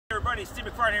everybody,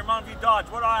 Steve McFarland here, Mountain View Dodge.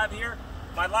 What do I have here?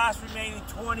 My last remaining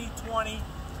 2020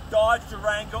 Dodge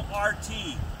Durango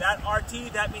RT. That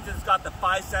RT, that means it's got the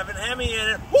 5.7 HEMI in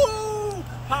it. Woo!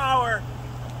 Power!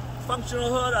 Functional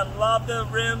hood, I love the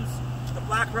rims. The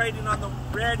black writing on the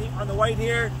red, on the white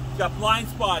here. You got blind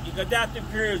spot, you got adaptive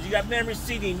cruise, you got memory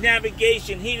seating,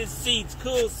 navigation, heated seats,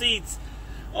 cool seats.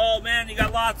 Oh man, you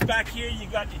got lots back here. You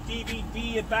got your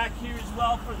DVD back here as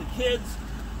well for the kids.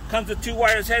 Comes with 2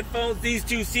 wireless headphones. These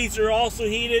 2 seats are also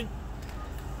heated.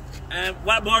 And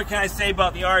what more can I say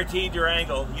about the RT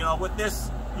Durango? You know, with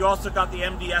this, you also got the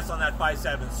MDS on that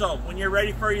 5.7. So when you're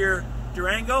ready for your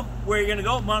Durango, where are you gonna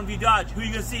go? Mountain View Dodge. Who are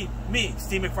you gonna see? Me,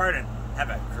 Steve McFarland. Have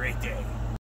a great day.